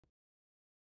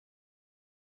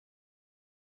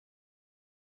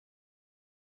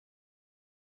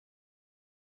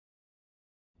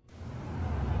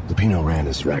Lupino ran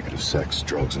his racket of sex,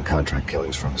 drugs, and contract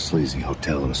killings from a sleazy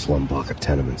hotel in a slum block of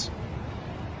tenements.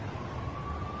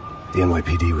 The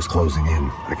NYPD was closing in.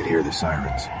 I could hear the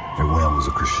sirens. Their wail was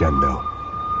a crescendo.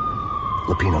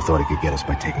 Lupino thought he could get us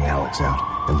by taking Alex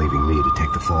out and leaving me to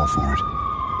take the fall for it.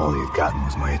 All he had gotten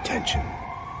was my attention.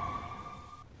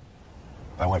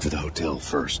 I went for the hotel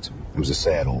first. It was a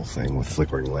sad old thing with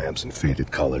flickering lamps and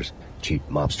faded colors, cheap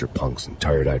mobster punks and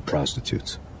tired-eyed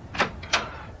prostitutes.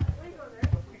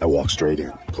 I walked straight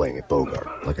in, playing at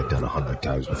Bogart, like I'd done 100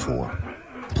 times before.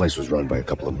 The place was run by a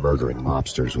couple of murdering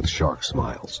mobsters with shark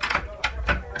smiles.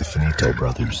 The Finito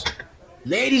brothers.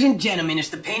 Ladies and gentlemen, it's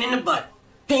the Payne in the butt.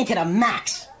 Payne to the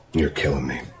max. You're killing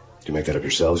me. Do you make that up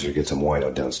yourselves, or you get some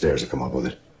wino downstairs to come up with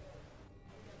it?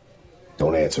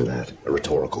 Don't answer that. A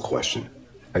rhetorical question.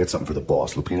 I got something for the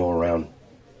boss. Lupino around?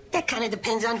 That kind of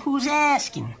depends on who's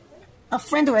asking. A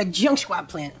friend or a junk squad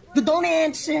plan. But don't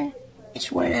answer. It's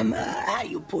one of them, how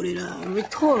you put it,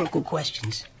 rhetorical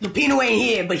questions. Lupino ain't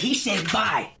here, but he said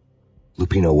bye.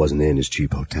 Lupino wasn't in his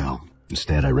cheap hotel.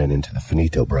 Instead, I ran into the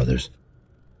Finito brothers.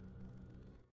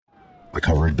 My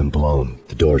cover had been blown.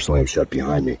 The door slammed shut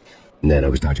behind me. And then I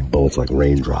was dodging bullets like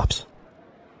raindrops.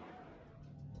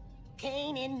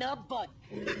 Payne in the butt.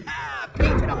 Ah,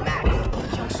 Payne to the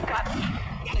max. Junk squad.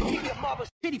 Gotta give you a marble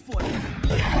city for you.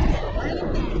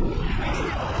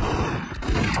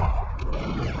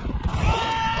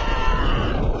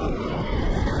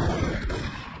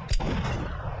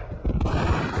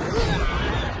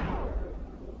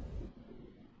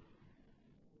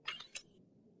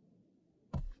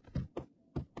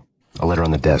 A letter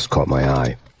on the desk caught my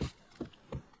eye.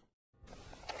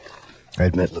 I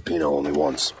had met Lupino only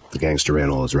once. The gangster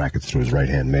ran all his rackets through his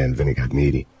right-hand man, Vinny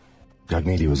Gagniti.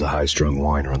 Gagniti was a high-strung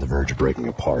whiner on the verge of breaking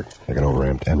apart, like an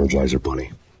overamped Energizer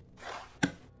bunny.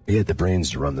 He had the brains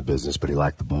to run the business, but he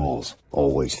lacked the balls,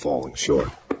 always falling short,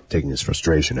 taking his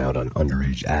frustration out on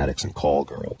underage addicts and call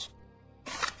girls.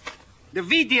 The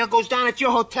V deal goes down at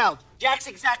your hotel. Jack's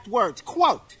exact words,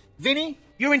 quote, Vinny,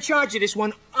 you're in charge of this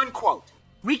one, unquote.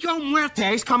 Rico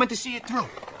Muerte's coming to see it through.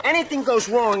 Anything goes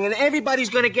wrong and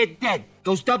everybody's gonna get dead.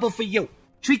 Goes double for you.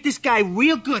 Treat this guy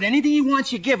real good. Anything he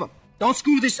wants, you give him. Don't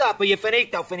screw this up or you're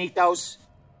finitos.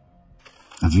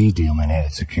 A V deal meant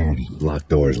added security, locked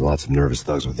doors, lots of nervous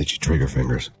thugs with itchy trigger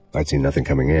fingers. I'd seen nothing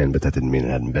coming in, but that didn't mean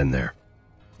it hadn't been there.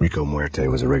 Rico Muerte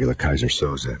was a regular Kaiser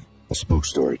Soze, a spook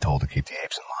story told to keep the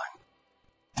apes in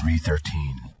line.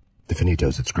 313. The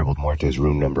Finitos had scribbled Muerte's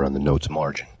room number on the note's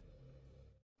margin.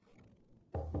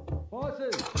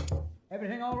 Bosses!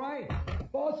 Everything all right?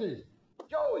 Bosses!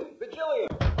 Joey! Virgilia!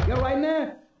 You're right in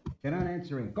there? They're not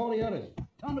answering. Call the others.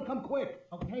 Tell them to come quick.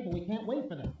 Okay, but we can't wait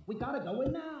for them. We gotta go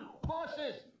in now.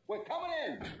 Bosses! We're coming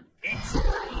in! It's...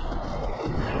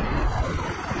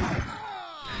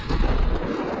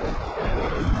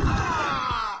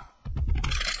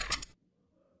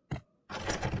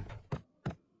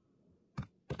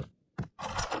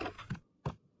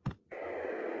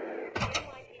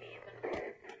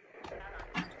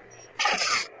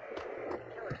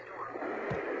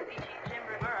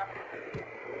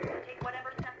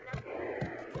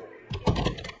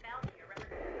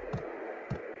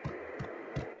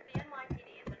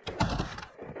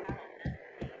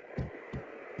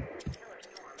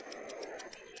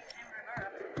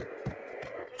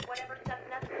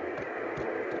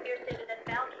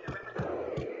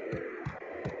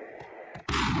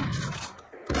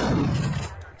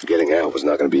 Getting out was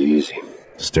not going to be easy.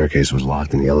 The staircase was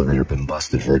locked and the elevator had been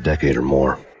busted for a decade or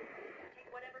more.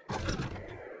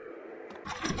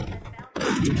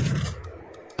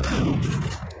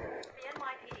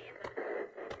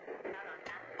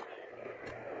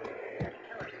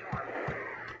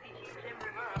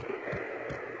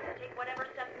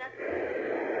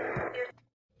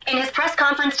 In his press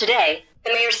conference today,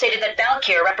 the mayor stated that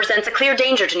Valkyr represents a clear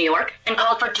danger to New York and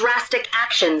called for drastic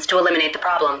actions to eliminate the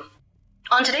problem.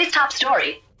 On today's top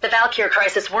story, the Valkyr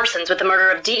crisis worsens with the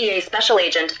murder of DEA Special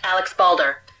Agent Alex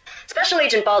Balder. Special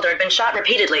Agent Balder had been shot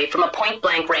repeatedly from a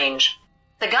point-blank range.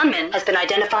 The gunman has been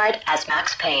identified as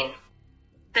Max Payne.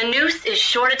 The noose is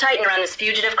sure to tighten around this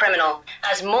fugitive criminal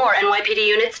as more NYPD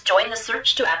units join the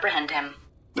search to apprehend him.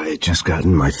 I had just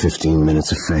gotten my 15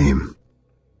 minutes of fame.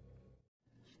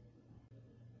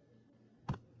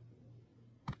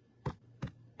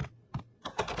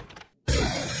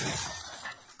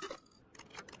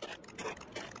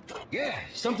 Yeah,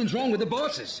 something's wrong with the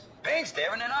bosses. Payne's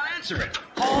there and they're not answering.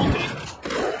 Hold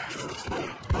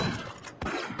it.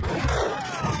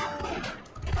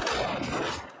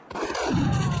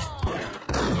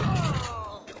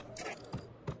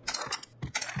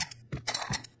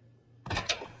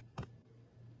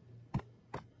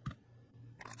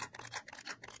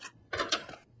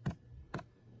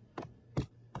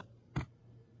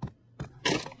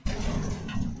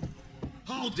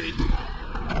 hold it!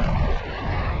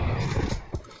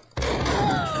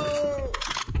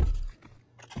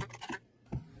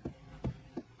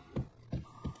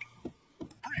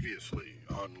 Previously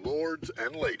on Lords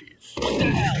and Ladies. What the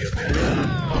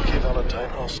hell? Okay, Valentine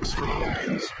asks for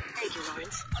Lawrence. Thank you,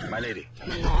 Lawrence. My lady.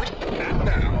 My lord. And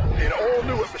now, an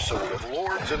all-new episode of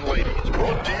Lords and Ladies,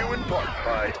 brought to you in part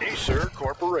by Acer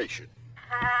Corporation.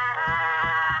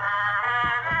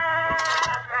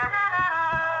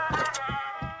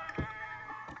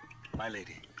 My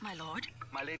lady. My lord.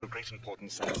 My lady, of great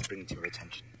importance I must bring to your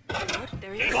attention. My lord,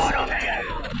 there he is. From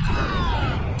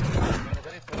the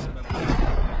very first moment,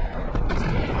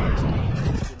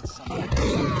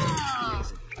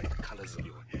 amazing bright colors of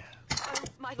your hair. Oh,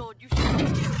 my lord, you should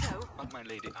know. But my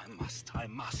lady, I must. My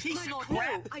lord, no.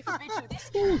 I forbid you this.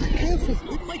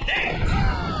 Careful, with my head!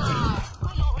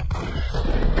 My lord. My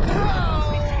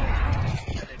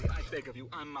lady, I beg of you,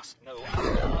 I must know.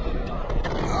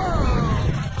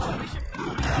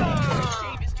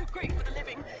 Shame is too great for the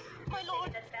living. My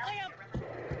lord,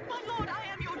 I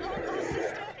am your long-lost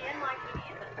sister.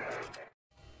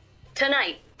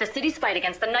 Tonight, the city's fight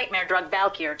against the nightmare drug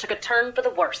Valkyr took a turn for the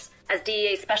worse as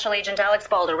DEA Special Agent Alex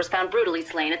Balder was found brutally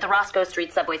slain at the Roscoe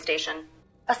Street subway station.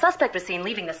 A suspect was seen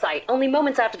leaving the site only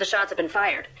moments after the shots had been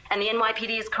fired, and the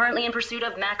NYPD is currently in pursuit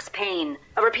of Max Payne,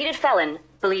 a repeated felon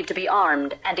believed to be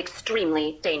armed and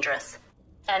extremely dangerous.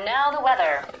 And now the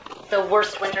weather. The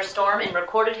worst winter storm in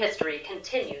recorded history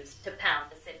continues to pound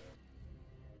the city.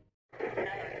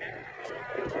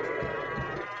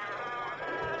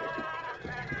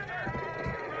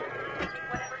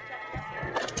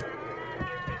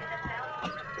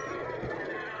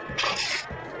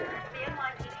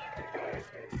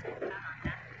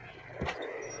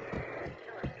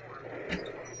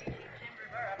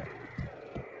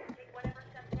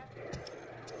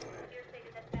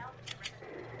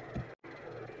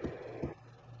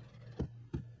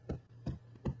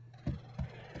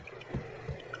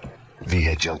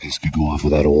 V-head junkies could go off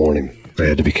without a warning. I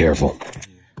had to be careful.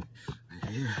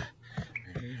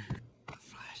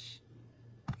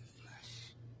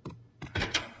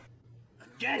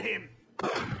 Get him!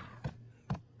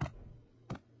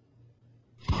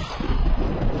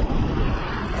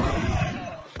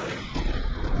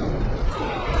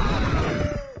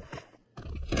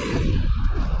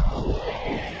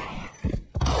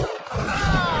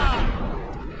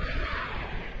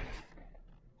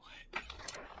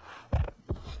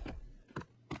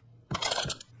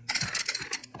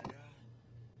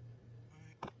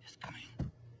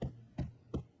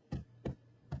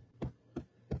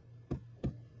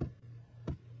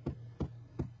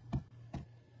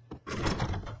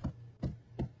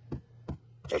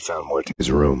 I found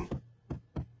Muerte's room.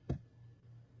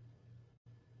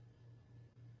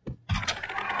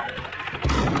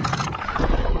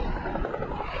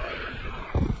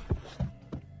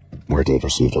 Muerte had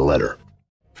received a letter.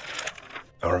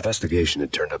 Our investigation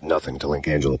had turned up nothing to link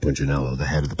Angelo Punchinello, the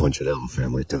head of the Punchinello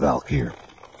family, to Valkyr.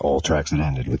 All tracks had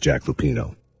ended with Jack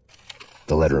Lupino.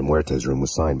 The letter in Muerte's room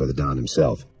was signed by the Don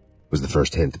himself. It was the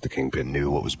first hint that the Kingpin knew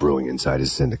what was brewing inside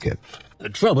his syndicate. The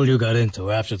trouble you got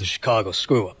into after the Chicago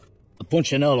screw-up. The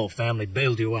Punchinello family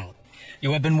bailed you out.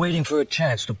 You have been waiting for a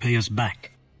chance to pay us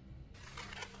back.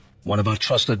 One of our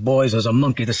trusted boys has a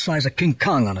monkey the size of King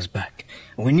Kong on his back.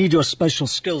 And we need your special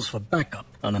skills for backup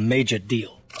on a major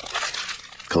deal.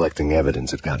 Collecting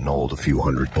evidence had gotten old, a few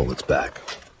hundred bullets back.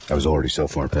 I was already so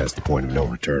far past the point of no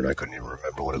return, I couldn't even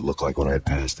remember what it looked like when I had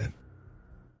passed it.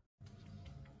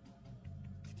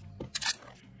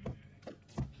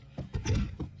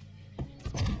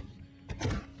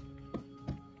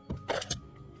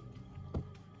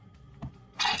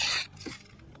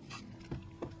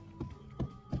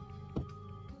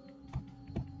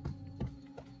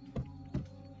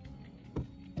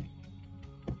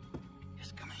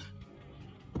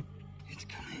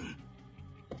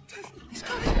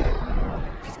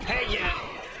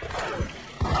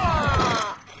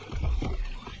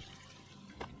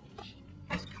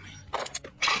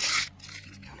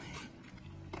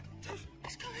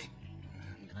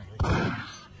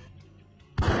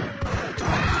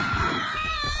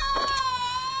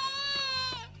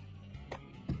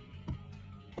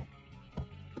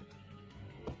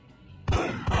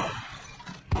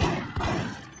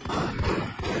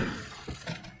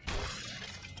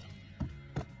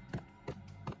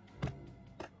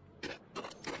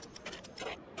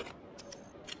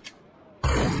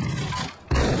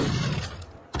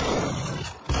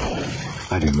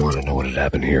 I didn't want to know what had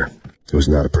happened here. It was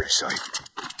not a pretty sight.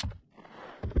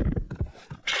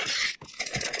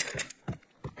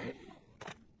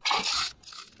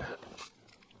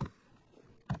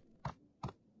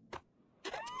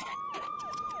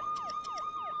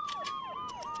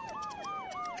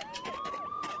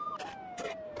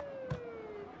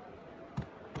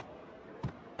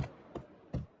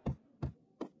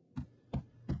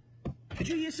 Did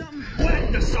you hear something?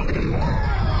 Whack the sucker!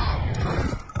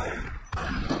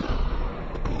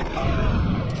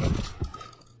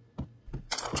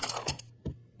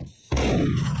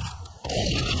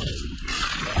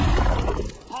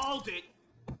 Hold it!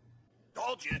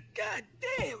 Told you. God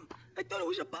damn! I thought it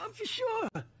was a bomb for sure.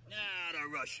 Nah, the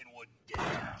Russian wouldn't get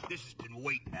it. This has been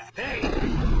waiting. Hey!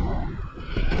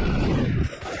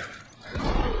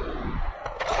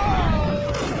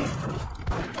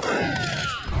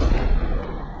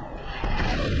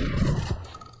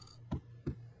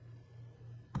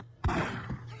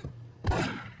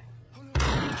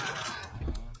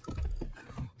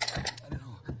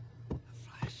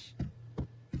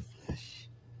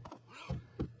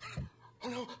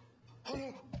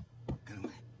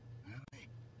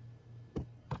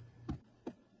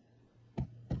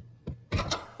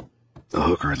 The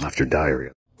hooker had left her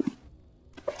diary.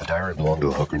 The diary belonged to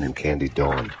a hooker named Candy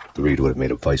Dawn. The read would have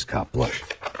made a vice cop blush.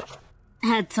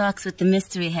 Had talks with the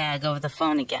mystery hag over the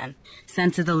phone again.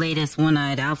 Sent her the latest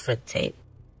One-Eyed Alfred tape.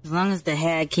 As long as the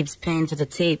hag keeps paying for the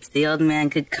tapes, the old man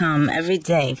could come every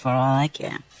day for all I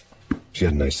care. She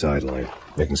had a nice sideline,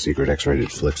 making secret X-rated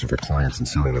flicks of her clients and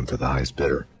selling them for the highest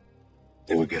bidder.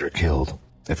 It would get her killed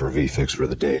if her V-fix for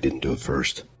the day didn't do it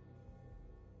first.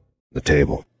 The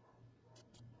table.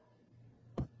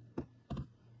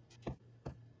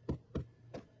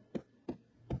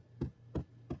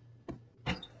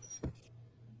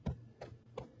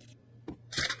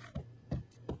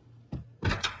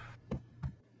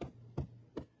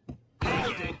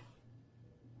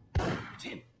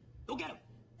 Tim, go get him.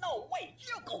 No, wait,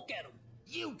 you go get him.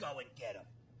 You go and get him.